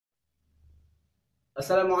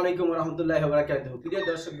আসসালামু আলাইকুম ওয়া রাহমাতুল্লাহি ওয়া বারাকাতুহু। প্রিয়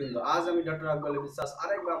দর্শকবৃন্দ, আজ আমি ডক্টর আকবর বিশ্বাস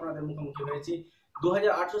আরেকবার আপনাদের মুখোমুখি হয়েছি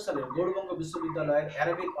 2018 সালে গৌড়বঙ্গ বিশ্ববিদ্যালয়ের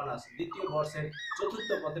অ্যারাবিক অনার্স দ্বিতীয় বর্ষের চতুর্থ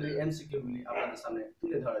পত্রের এমসিকিউ গুলি আপনাদের সামনে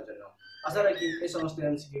তুলে ধরার জন্য। আশা রাখি এই সমস্ত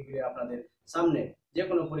এমসিকিউ গুলি আপনাদের সামনে যে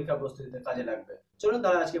কোনো পরীক্ষা প্রস্তুতিতে কাজে লাগবে। চলুন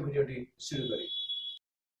তাহলে আজকে ভিডিওটি শুরু করি।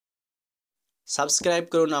 সাবস্ক্রাইব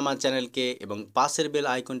করুন আমার চ্যানেলকে এবং পাশের বেল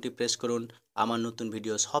আইকনটি প্রেস করুন আমার নতুন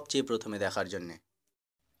ভিডিও সবচেয়ে প্রথমে দেখার জন্য।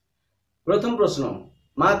 প্রথম প্রশ্ন,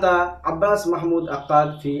 মাতা আব্বাস মাহমুদ আক্কাদ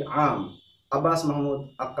ফি আম। আব্বাস মাহমুদ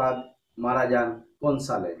আক্কাদ মারা যান কোন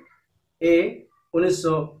সালে? এ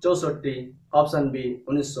 1964, option B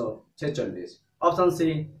 1946, option C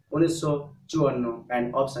 1954 and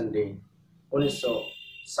option D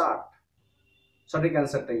 1960। সঠিক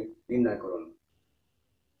অ্যান্সারটি নির্ণয় করুন।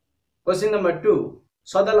 কোশ্চেন নাম্বার 2,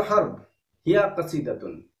 সদাল হারব হিয়া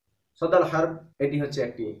কাসিদাতুন। সদাল হারব এটি হচ্ছে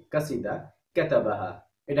একটি কাসিদা। কাতাবাহা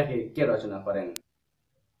এটাকে কে রচনা করেন?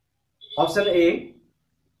 Option A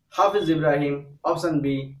Hafiz Ibrahim, option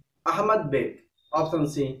B Ahmad beg, option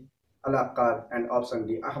C Al আক্কাদ and option D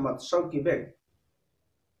Ahmad শৌকি beg.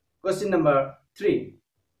 Question number 3,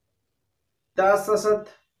 تأسست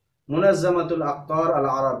منظمة الأقطار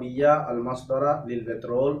العربية المصدرة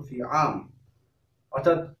للبترول في عام।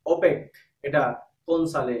 অর্থাৎ ওপেক এটা কোন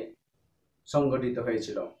সালে সংগঠিত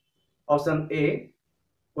হয়েছিল? Option A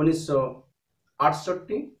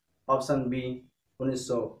 1968, option B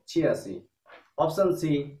 1986, option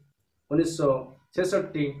C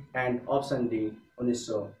 1966 and option D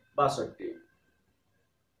 1962।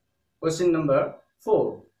 Question number 4,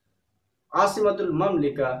 आसिमतुल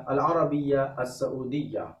ममलिका Al Arabia अस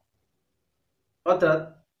सऊदिया। অর্থাৎ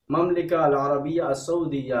মামলিকা আল আরাবিয়া আস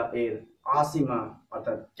সৌদিয়া এর আসিমা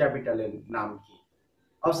অর্থাৎ ক্যাপিটালের নাম কি?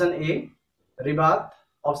 Option A রিবাত,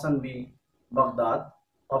 option B Baghdad,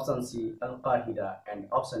 option C Al কাহিরা and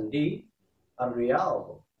option D R Riyad.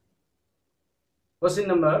 Question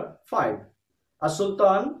number 5,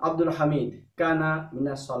 সুলতান আব্দুল হামিদ কানা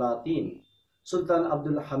মিনাস সালাতিন। সুলতান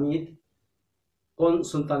আব্দুল হামিদ কোন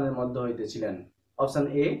সুলতানের মধ্য হইতে ছিলেন? Option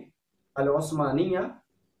A Al Osmania,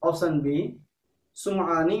 option B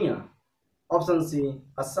সুমআনিয়া, option C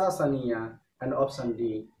আসাসানিয়া and option D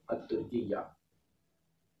আত-তুর্কিয়া।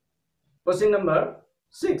 Question number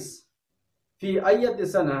 6, في أية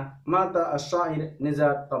سنة مات الشاعر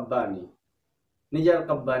Nizar কাব্বানি। Nizar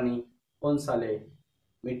কাব্বানি কোন সালে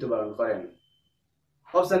মৃত্যুবরণ করেন?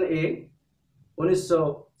 Option A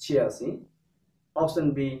 1986, option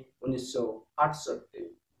B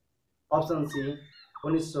 1968, option C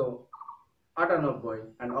 1998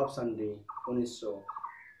 and option D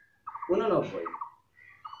 1989।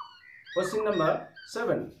 Question number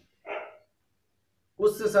 7,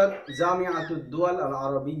 উসসিসাত জামিআতুদ dual Al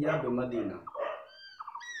Arabiya বিমাদিনা।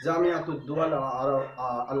 জামিআতুদ dual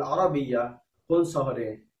Al Arabiya কোন শহরে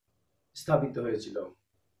স্থাপিত হয়েছিল?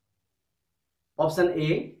 Option A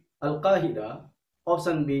Al কাহিরা,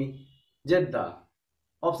 option B Jeddah,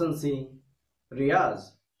 option C Riaz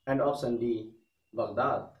and option D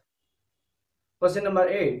Baghdad. Question number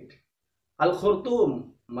 8, Al খুরতুম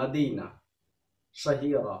Medina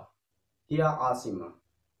Shahira হিয়া আসিমা।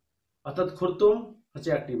 অর্থাৎ খুরতুম হচ্ছে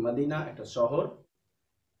একটি Medina, একটা শহর।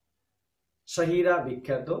 শাহিরা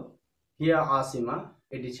বিখ্যাত, হিয়া আসিমা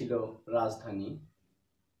এটি ছিল রাজধানী।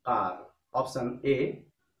 আর option A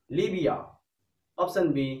Libya, option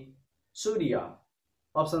B Surya,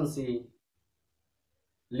 option C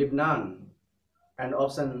লিবনান and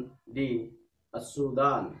option D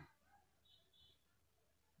Sudan.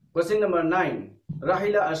 Question number 9,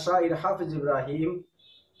 Rahila আশ-শাইর হাফিজ ইব্রাহিম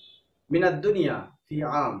মিনাদ দুনিয়া ফি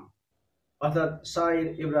আম। অর্থাৎ শাইর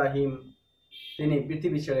ইব্রাহিম তিনি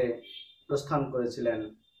পৃথিবী ছেড়ে প্রস্থান করেছিলেন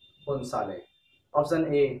কোন সালে? Option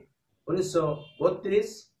A 1932,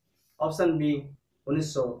 option B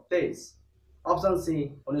 1923, option C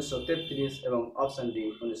 1933 এবং অপশন ডি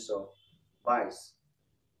 1922।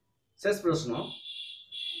 শেষ প্রশ্ন,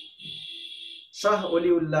 শাহ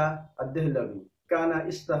ওলিউল্লাহ আদ-দেহলভী কানা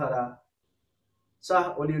ইশতাহারা। শাহ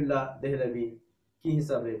ওলিউল্লাহ দেহলভী কি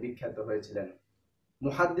হিসাবে বিখ্যাত হয়েছিলেন?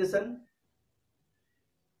 মুহাদ্দিসান,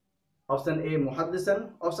 option A মুহাদ্দিসান,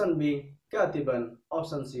 option B কাতিবান,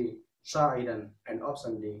 option C শাইরান and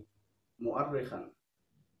option D মুআররিখান।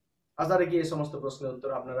 আশা রাখি এই সমস্ত প্রশ্নের উত্তর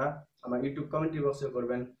আপনারা আমার ইউটিউব কমেন্ট বক্সে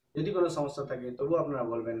করবেন। যদি কোনো সমস্যা থাকে তবুও আপনারা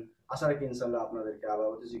বলবেন। আশা রাখি ইনশাআল্লাহ আপনাদেরকে আবার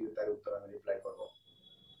অতি শীঘ্র তার উত্তর আমি রিপ্লাই করব।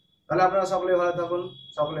 তাহলে আপনারা সকলে ভালো থাকুন,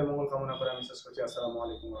 সকলে মঙ্গল কামনা করে আমি শেষ করছি। আসসালামু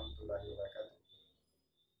আলাইকুম ওয়া রাহমাতুল্লাহি ওয়া বারাকাতুহু।